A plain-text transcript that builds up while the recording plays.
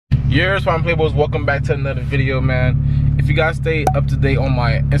Yours, Fine Playboys, welcome back to another video, man. If you guys stay up to date on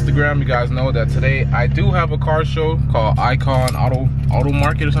my Instagram, you guys know that today I do have a car show called Icon Auto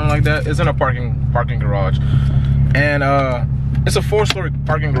Market or something like that. It's in a parking garage, and it's a 4-story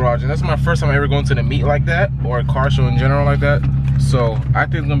parking garage, and that's my first time ever going to the meet like that, or a car show in general like that. So I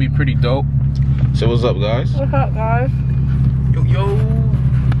think it's gonna be pretty dope. So what's up, guys? What's up, guys? Yo.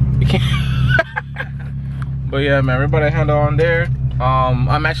 But yeah, man, everybody handle on there.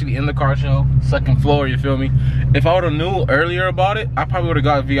 I'm actually in the car show, second floor, you feel me? If I would've knew earlier about it, I probably would've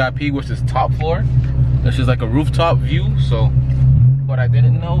got VIP, which is top floor. This is like a rooftop view, so, but I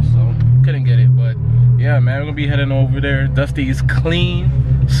didn't know, so couldn't get it. But yeah, man, we're gonna be heading over there. Dusty is clean,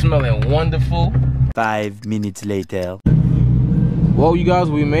 smelling wonderful. 5 minutes later. Well, you guys,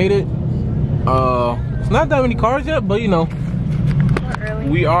 we made it. It's not that many cars yet, but you know,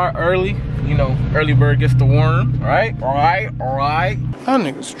 we are early. You know, early bird gets the worm, right? All right. That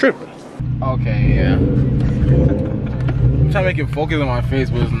nigga's tripping. Okay, yeah. I'm trying to make it focus on my face,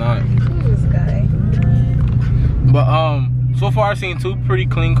 but it's not. This guy. But so far I've seen 2 pretty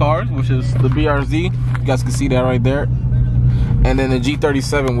clean cars, which is the BRZ. You guys can see that right there, and then the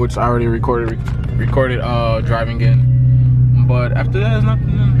G37, which I already recorded driving in. But after that, there's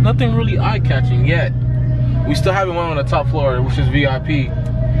nothing really eye-catching yet. We still haven't one on the top floor, which is VIP.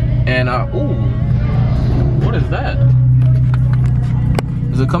 And ooh, what is that?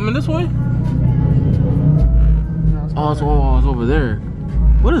 Is it coming this way? Oh, it's over there.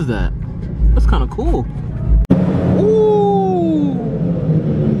 What is that? That's kind of cool. Ooh,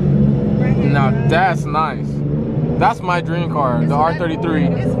 now that's nice. That's my dream car, the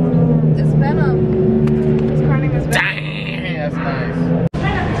R33. It's Venom. It's carting us Venom. Dang, that's nice.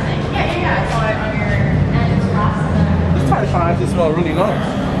 This tire shine actually smells really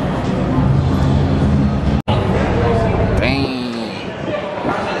nice.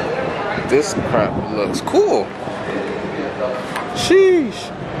 This crap looks cool. Sheesh.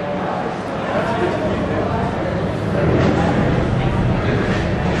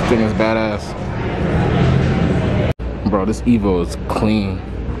 This thing is badass. Bro, this Evo is clean.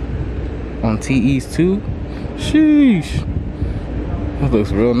 On TEs too. Sheesh. This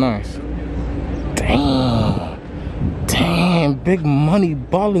looks real nice. Damn, big money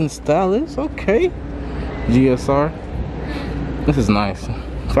ballin' stylist. Okay. GSR. This is nice.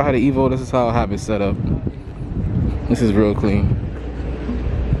 If I had an Evo, this is how I have it set up. This is real clean.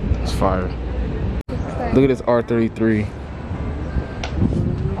 It's fire. Look at this R33.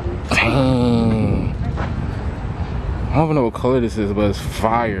 Dang. I don't even know what color this is, but it's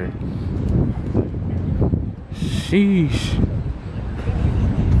fire. Sheesh.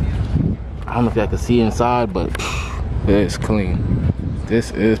 I don't know if y'all can see inside, but it's clean.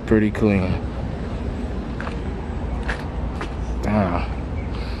 This is pretty clean. Damn.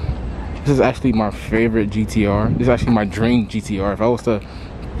 This is actually my favorite GTR. This is actually my dream GTR. If I was to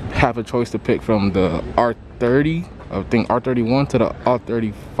have a choice to pick from the R30, I think R31 to the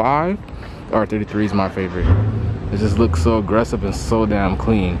R35, R33 is my favorite. It just looks so aggressive and so damn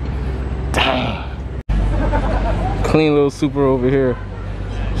clean. Dang. Clean little Supra over here.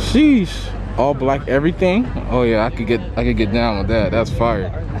 Sheesh. All black everything. Oh yeah, I could get down with that. That's fire.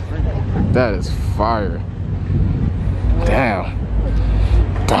 That is fire. Damn.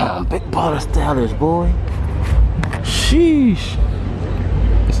 Damn, big baller stylers, boy. Sheesh.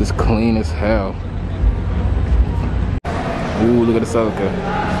 This is clean as hell. Ooh, look at the Celica.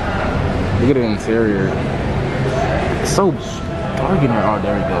 Look at the interior. It's so dark in here. Oh,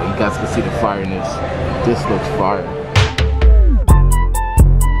 there we go. You guys can see the fire in this. This looks fire.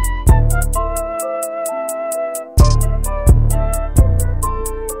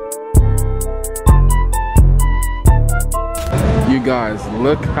 You guys,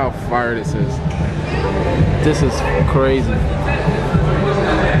 look how fire this is. This is crazy.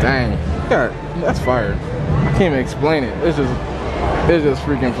 Dang, yeah, that's fire. I can't even explain it. It's just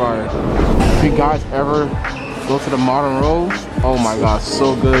freaking fire. If you guys ever go to the Modern Rose, oh my gosh,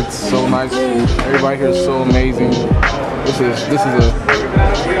 so good, so nice. Everybody here is so amazing. This is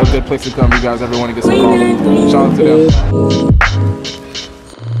a good place to come. You guys ever want to get some coffee? Shout out to them.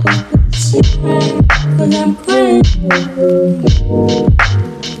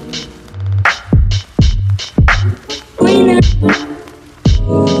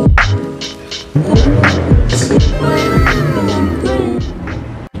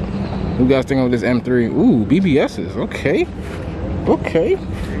 What you guys think of this M3? Ooh, BBS's. Okay.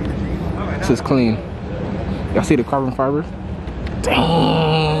 This is clean. Y'all see the carbon fiber?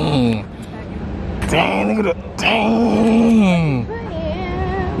 Dang, look at that. Dang.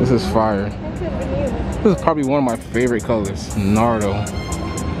 This is fire. This is probably one of my favorite colors. Nardo.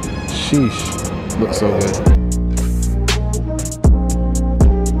 Sheesh, looks so good.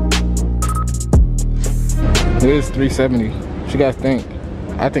 It is $370. What you guys think?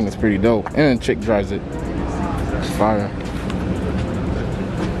 I think it's pretty dope. And the chick drives it. It's fire.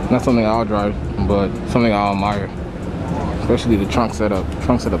 Not something I'll drive, but something I'll admire. Especially the trunk setup.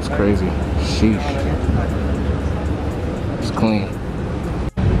 Trunk setup's crazy. Sheesh. It's clean.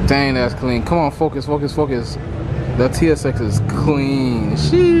 Dang, that's clean. Come on, focus, focus, focus. The TSX is clean.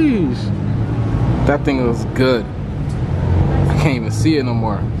 Sheesh. That thing was good. I can't even see it no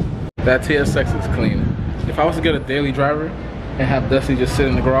more. That TSX is clean. If I was to get a daily driver and have Dusty just sit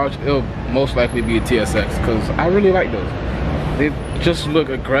in the garage, it'll most likely be a TSX because I really like those. They just look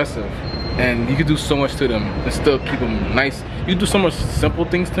aggressive and you can do so much to them and still keep them nice. You can do so much simple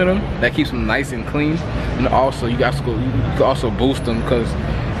things to them that keeps them nice and clean, and also you can also boost them because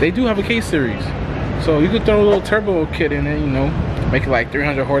they do have a K series. So you could throw a little turbo kit in it, you know, make it like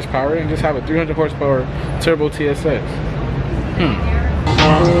 300 horsepower and just have a 300 horsepower turbo TSX.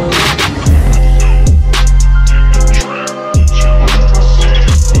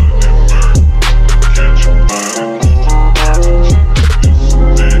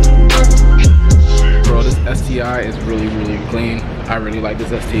 Bro, this STI is really, really clean. I really like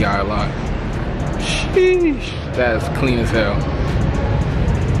this STI a lot. Sheesh, that is clean as hell.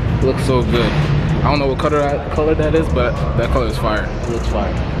 Looks so good. I don't know what color that is, but that color is fire. It looks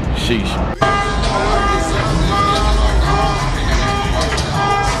fire. Sheesh.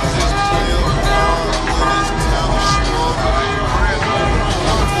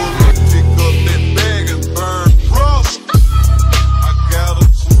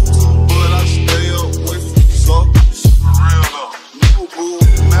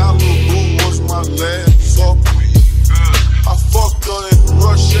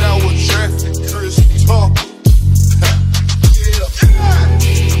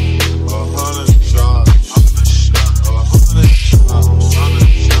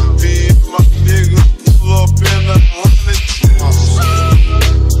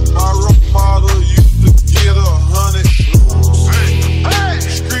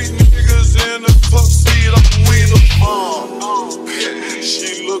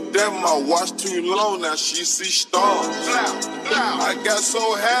 Now she see stars. I got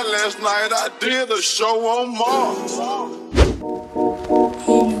so high last night I did a show on Mars. It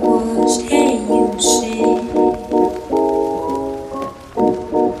was hey you say,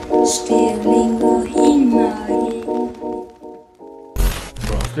 still linger in my head.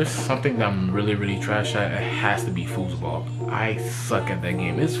 Bro, if there's something that I'm really trash at, it has to be foosball. I suck at that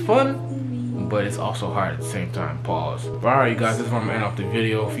game. It's fun, but it's also hard at the same time. Pause. But alright, you guys, this is where I'm gonna end off the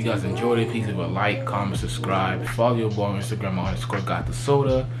video. If you guys enjoyed it, please leave a like, comment, subscribe. Follow your boy on Instagram on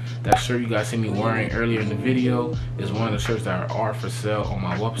 _GotTheSoda. That shirt you guys see me wearing earlier in the video is one of the shirts that are for sale on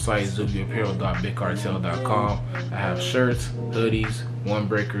my website, ZOOVIEapparel.bigcartel.com. I have shirts, hoodies,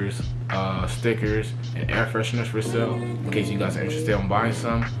 windbreakers, stickers, and air fresheners for sale in case you guys are interested in buying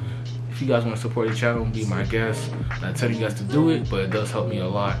some. If you guys want to support the channel, be my guest. I tell you guys to do it, but it does help me a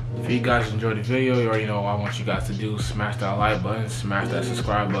lot. If you guys enjoyed the video, you already know what I want you guys to do. Smash that like button, smash that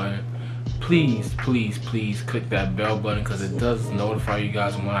subscribe button. Please click that bell button because it does notify you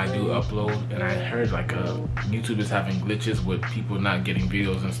guys when I do upload. And I heard like YouTube is having glitches with people not getting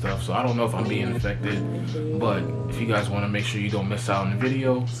videos and stuff, so I don't know if I'm being affected. But if you guys want to make sure you don't miss out on the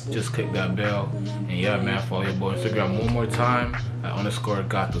video, just click that bell. And yeah, man, follow your boy on Instagram one more time at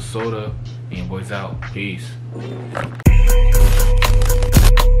 _GotTheSoda. And your boy's out. Peace.